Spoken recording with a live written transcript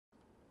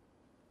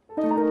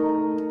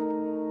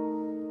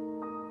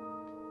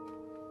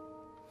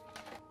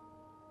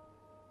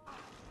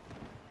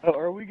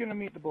we gonna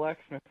meet the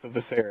blacksmith of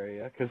this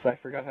area? Because I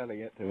forgot how to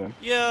get to him.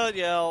 Yeah,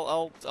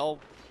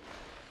 I'll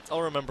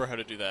remember how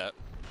to do that.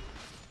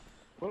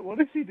 What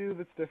does he do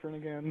that's different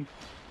again?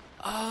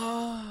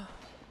 Oh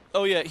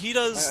yeah, he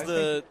does I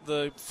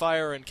the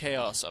fire and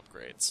chaos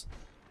upgrades.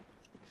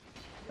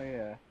 Oh,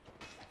 yeah.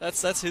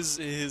 That's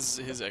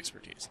his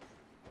expertise.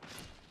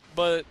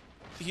 But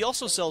he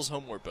also sells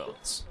homeward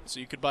bones, so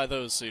you could buy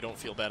those so you don't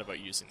feel bad about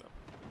using them.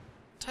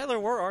 Tyler,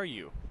 where are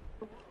you?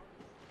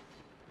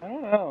 I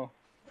don't know.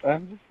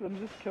 I'm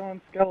just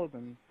killing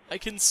skeletons. I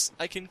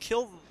can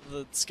kill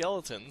the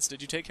skeletons.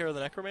 Did you take care of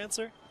the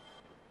necromancer?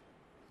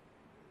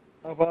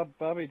 Oh,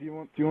 Bobby, do you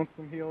want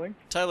some healing?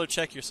 Tyler,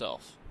 check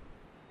yourself.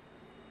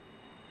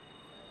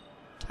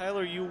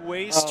 Tyler, you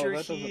waste your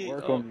that doesn't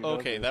work Oh, on you,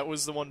 okay, does it? that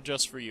was the one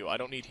just for you. I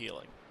don't need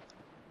healing.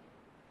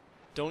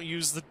 Don't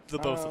use the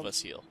both of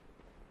us heal.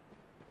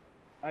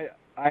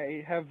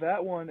 I have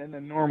that one and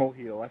then normal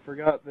heal. I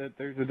forgot that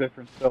there's a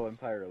different spell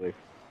entirely.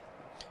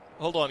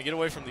 Hold on, get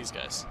away from these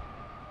guys.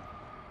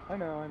 I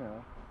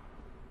know.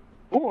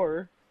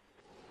 Or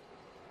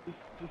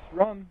just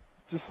run.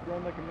 Just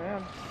run like a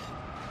man.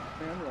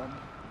 Man run.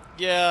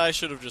 Yeah, I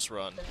should have just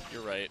run.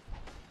 You're right.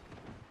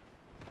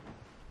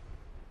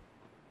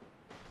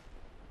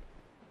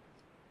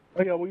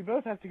 Oh yeah, we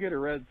both have to get a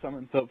red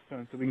summon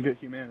soapstone so we can get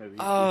humanity.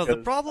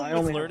 The problem I with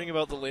only learning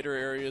about the later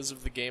areas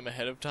of the game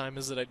ahead of time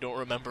is that I don't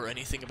remember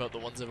anything about the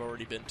ones I've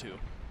already been to.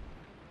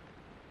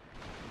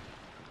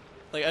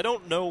 Like, I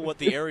don't know what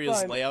the It's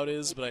area's fine. layout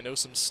is, but I know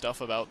some stuff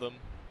about them.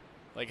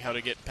 Like how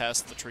to get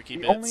past the tricky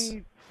bits.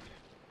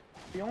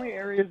 The only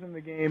areas in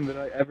the game that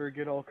I ever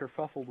get all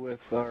kerfuffled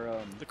with are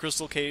The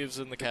crystal caves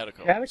and the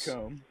catacombs.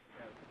 catacombs.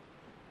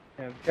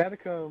 And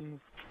catacombs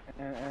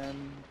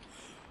and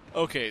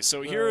Okay,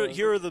 so here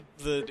are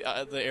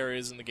the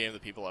areas in the game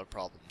that people have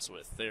problems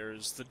with.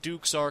 There's the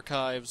Duke's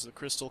Archives, the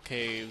Crystal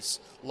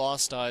Caves,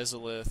 Lost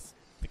Izalith,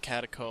 the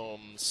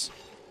Catacombs,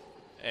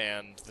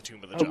 and the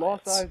Tomb of the Giants.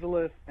 Lost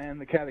Izalith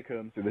and the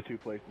catacombs are the two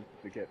places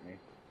to get me.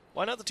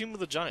 Why not the Tomb of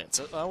the Giants?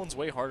 That one's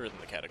way harder than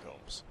the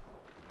Catacombs.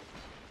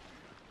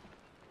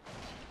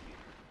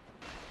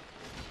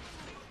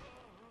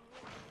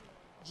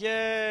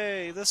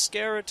 Yay! The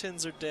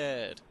skeletons are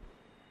dead.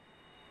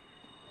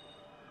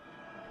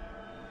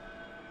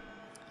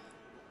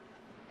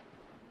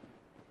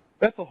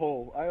 That's a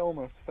hole. I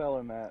almost fell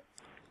in that.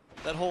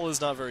 That hole is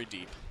not very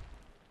deep.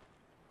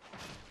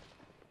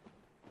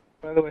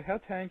 By the way, how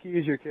tanky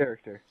is your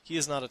character? He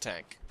is not a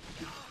tank.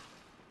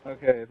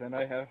 Okay, then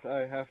I have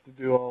to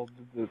do all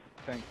the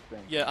tank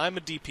things. Yeah, I'm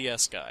a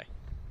DPS guy.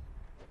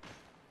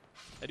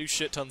 I do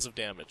shit tons of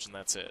damage, and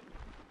that's it.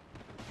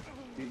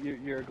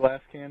 You're a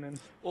glass cannon?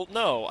 Well,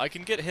 no, I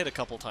can get hit a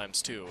couple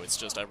times too, it's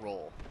just I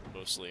roll,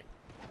 mostly.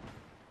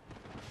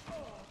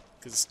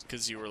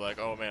 Cause you were like,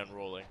 oh man,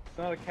 rolling. It's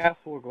not a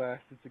castle of glass,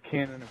 it's a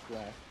cannon of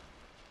glass.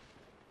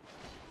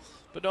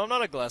 But no, I'm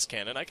not a glass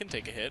cannon, I can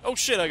take a hit. Oh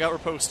shit, I got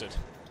riposted.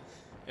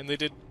 And they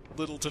did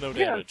little to no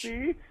damage.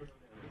 Yeah,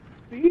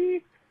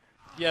 see?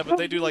 Yeah, but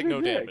they do like no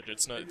Dick. damage,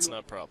 it's not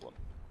a problem.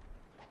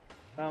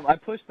 I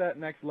pushed that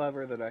next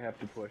lever that I have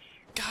to push.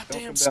 Don't Goddamn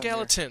come down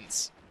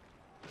skeletons!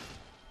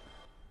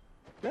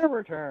 here.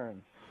 Never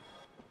turns.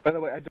 By the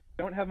way, I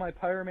don't have my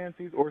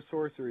pyromancies or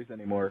sorceries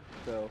anymore,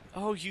 so...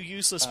 Oh, you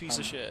useless piece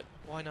of shit.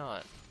 Why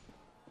not?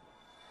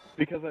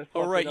 Because I Oh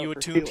swapped right, it out you for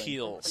attuned healing.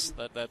 heals.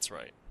 That's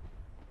right.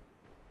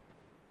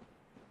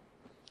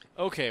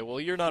 Okay, well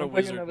you're not a Sounds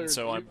like wizard, another- and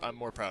so I'm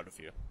more proud of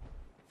you.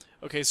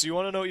 Okay, so you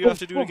want to know what you have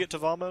to do to get to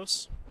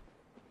Vamos?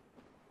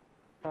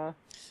 Huh?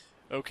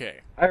 Okay.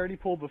 I already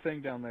pulled the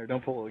thing down there,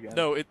 don't pull it again.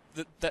 No,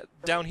 that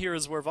down here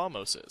is where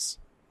Vamos is.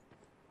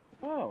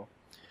 Oh.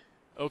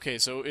 Okay,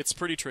 so it's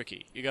pretty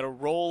tricky. You gotta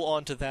roll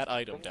onto that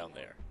item down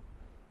there.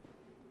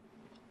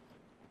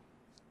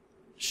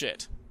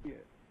 Shit. Yeah.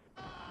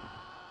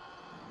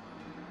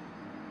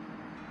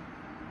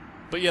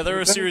 But yeah, there are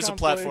a Is there any series of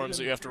platforms consolation?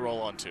 that you have to roll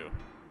onto.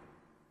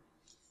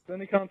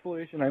 Any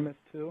consolation, I missed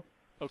two.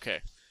 Okay.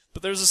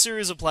 But there's a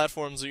series of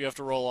platforms that you have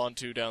to roll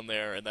onto down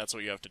there, and that's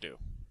what you have to do.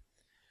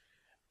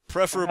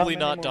 Preferably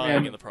many not more dying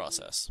mana? in the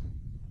process.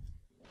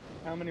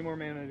 How many more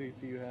mana do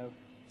you have?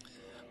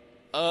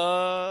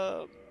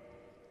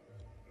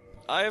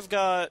 I've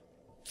got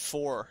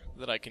 4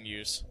 that I can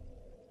use.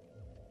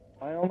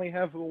 I only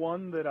have the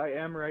one that I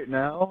am right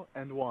now,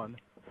 and one.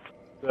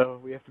 So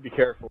we have to be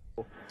careful.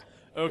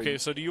 Okay,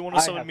 so do you want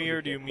to I summon have to me, be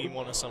or do you careful.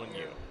 want to summon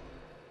you?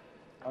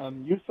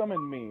 You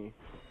summon me.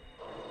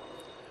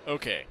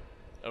 Okay.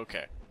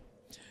 Okay.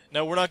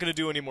 Now, we're not going to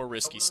do any more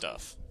risky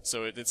stuff,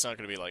 so it's not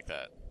going to be like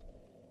that.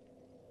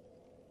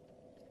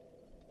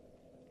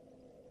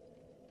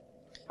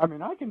 I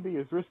mean, I can be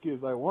as risky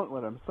as I want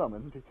when I'm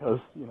summoned, because,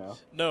 you know...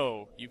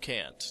 No, you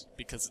can't,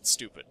 because it's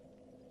stupid.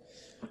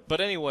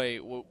 But anyway,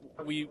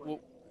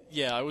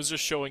 yeah, I was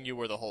just showing you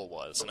where the hole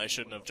was, and I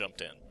shouldn't have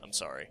jumped in. I'm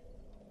sorry.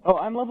 Oh,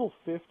 I'm level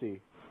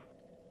 50.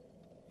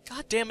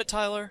 God damn it,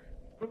 Tyler.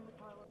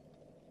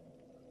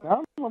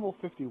 Now I'm level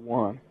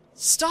 51.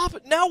 Stop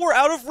it! Now we're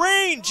out of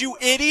range, you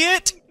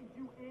idiot!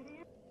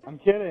 I'm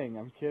kidding,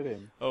 I'm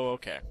kidding. Oh,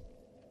 okay.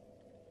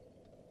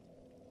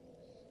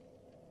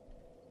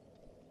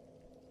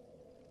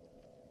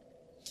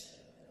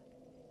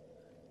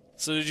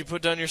 So did you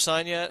put down your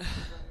sign yet?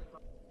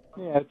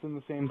 Yeah, it's in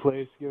the same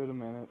place. Give it a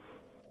minute.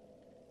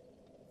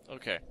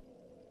 Okay.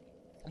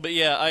 But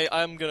yeah,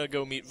 I'm gonna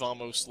go meet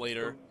Vamos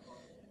later,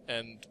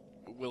 and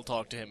we'll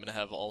talk to him and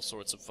have all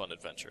sorts of fun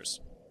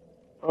adventures.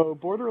 Oh,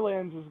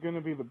 Borderlands is going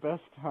to be the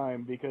best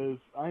time because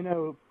I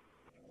know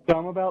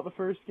some about the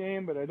first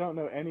game, but I don't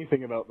know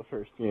anything about the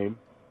first game.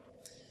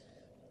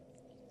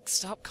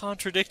 Stop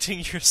contradicting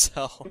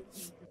yourself.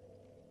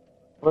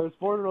 Whereas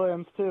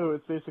Borderlands 2,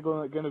 it's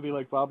basically going to be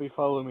like, Bobby,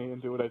 follow me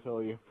and do what I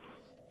tell you.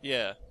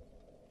 Yeah.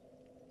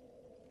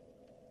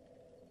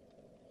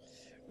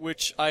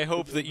 Which I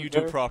hope that you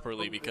do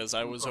properly, because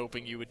I was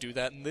hoping you would do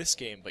that in this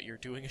game, but you're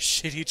doing a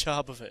shitty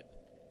job of it.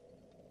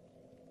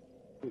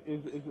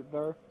 Is it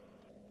there?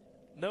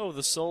 No,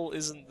 the soul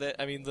isn't there.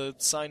 I mean, the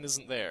sign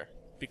isn't there.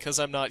 Because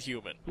I'm not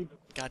human.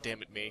 God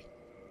damn it, me.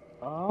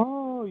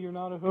 Oh, you're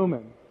not a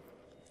human.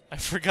 I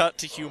forgot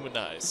to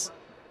humanize.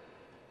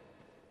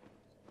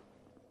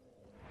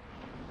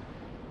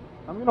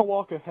 I'm going to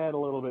walk ahead a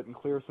little bit and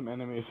clear some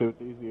enemies so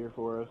it's easier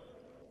for us.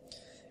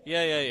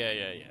 Yeah.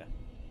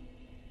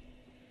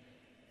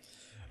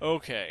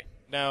 Okay,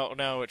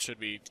 now it should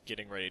be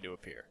getting ready to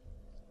appear.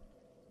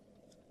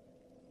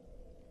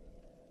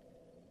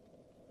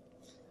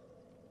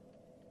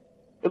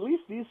 At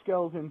least these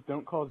skeletons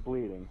don't cause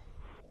bleeding.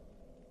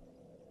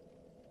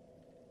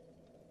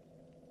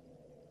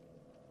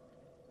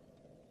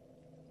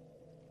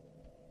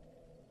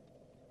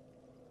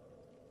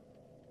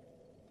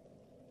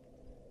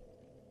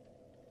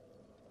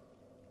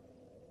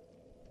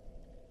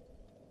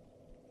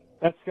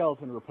 That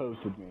skeleton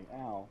riposted me.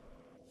 Ow.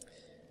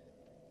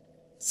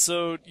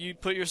 So, you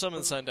put your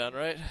summon sign down,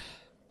 right?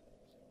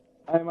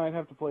 I might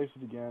have to place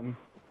it again.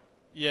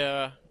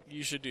 Yeah,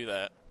 you should do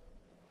that.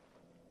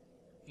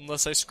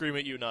 Unless I scream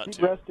at you not Keep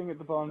to. resting at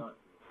the bottom.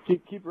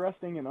 Keep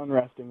resting and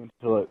unresting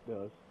until it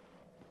does.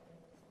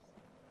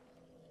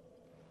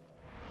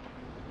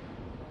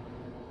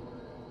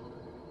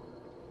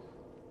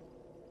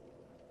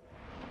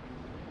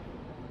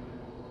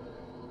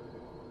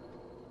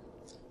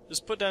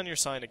 Just put down your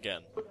sign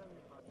again.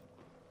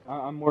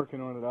 I'm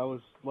working on it. I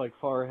was, like,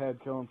 far ahead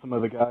killing some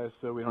of the guys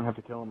so we don't have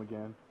to kill them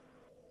again.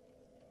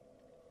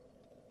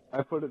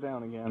 I put it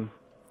down again.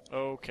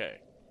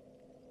 Okay.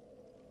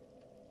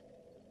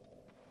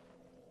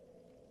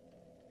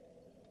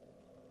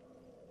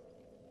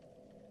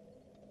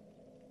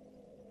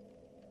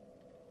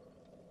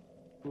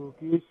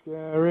 Spooky,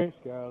 scary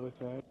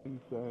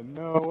skeletons, and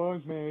no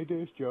one's made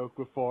this joke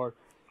before.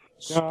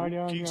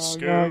 Spooky,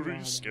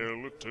 scary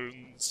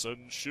skeletons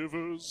and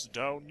shivers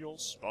down your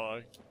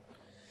spine.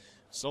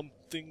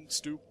 Something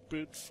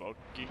stupid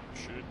fucking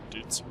shit,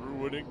 it's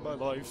ruining my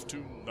life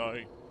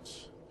tonight.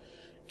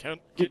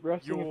 Can't Keep get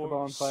resting at the yours.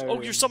 bonfire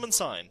Oh, your summon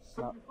sign.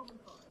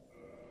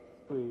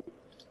 Sweet.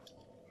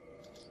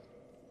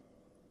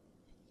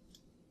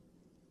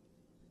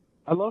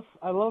 I love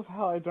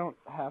how I don't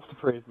have to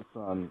praise the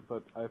sun,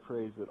 but I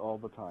praise it all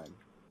the time.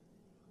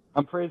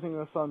 I'm praising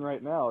the sun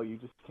right now, you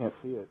just can't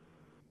see it.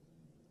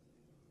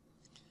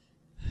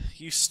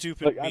 You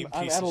stupid Like, meme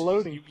I'm piece at a of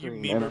loading you screen,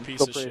 and memer I'm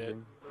piece still of shit.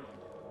 praising.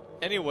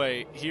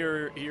 Anyway,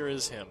 here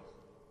is him.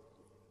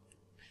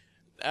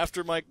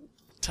 After my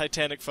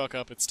Titanic fuck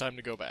up, it's time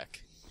to go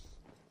back.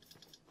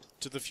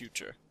 To the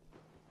future.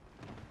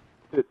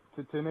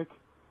 Titanic?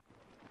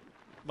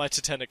 My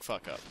Titanic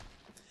fuck up.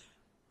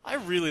 I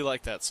really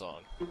like that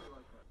song.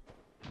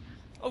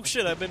 Oh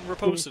shit, I've been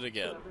reposted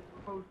again.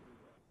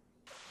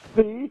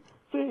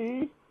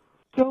 See?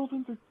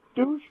 Skeletons are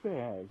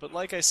douchebags. But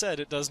like I said,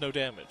 it does no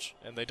damage,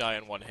 and they die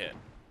in one hit.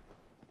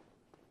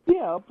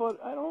 Yeah, but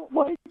I don't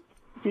like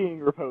being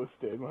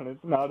reposted when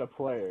it's not a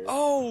player.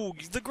 Oh,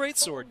 the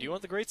greatsword. Do you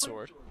want the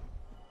greatsword?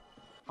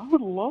 I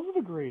would love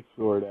the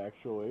greatsword,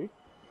 actually.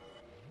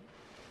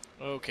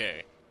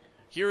 Okay.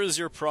 Here is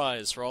your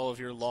prize for all of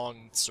your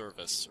long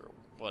service, or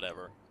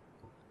whatever.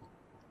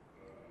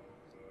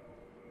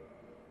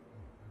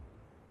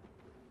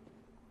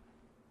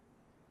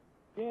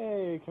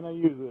 Yay, can I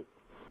use it?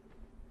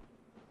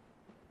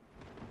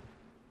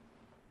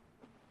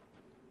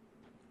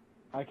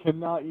 I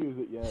cannot use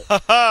it yet.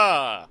 Ha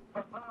ha!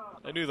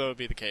 I knew that would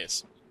be the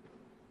case.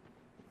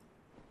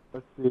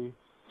 Let's see.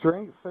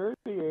 Strength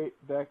 38,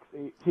 Dex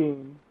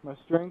 18. My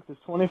strength is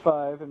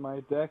 25, and my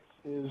Dex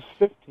is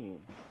 15.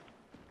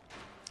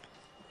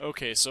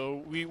 Okay, so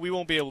we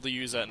won't be able to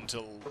use that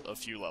until a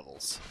few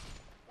levels.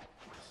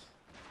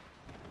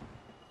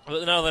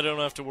 But now that I don't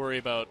have to worry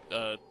about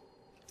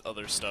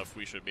other stuff,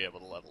 we should be able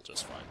to level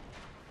just fine.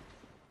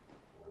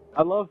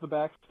 I love the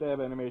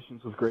backstab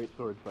animations with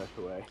greatswords, by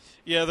the way.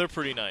 Yeah, they're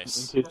pretty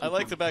nice. I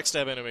like the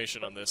backstab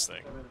animation on this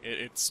thing.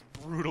 It's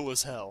brutal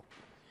as hell.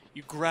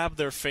 You grab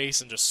their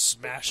face and just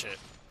smash it.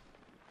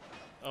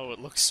 Oh, it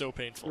looks so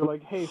painful. You're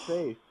like, hey,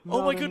 face.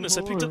 Oh my goodness,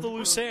 I anymore. picked up the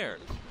Lucerne!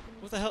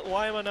 What the hell?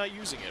 Why am I not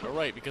using it? Oh,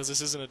 right, because this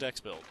isn't a dex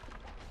build.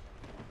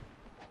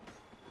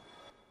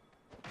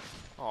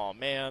 Aw,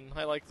 man,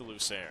 I like the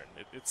Lucerne.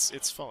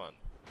 It's fun.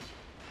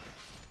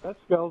 That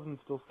skeleton's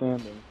still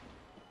standing.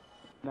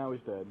 Now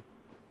he's dead.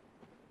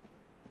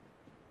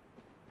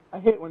 I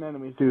hate when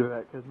enemies do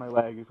that because my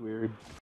lag is weird.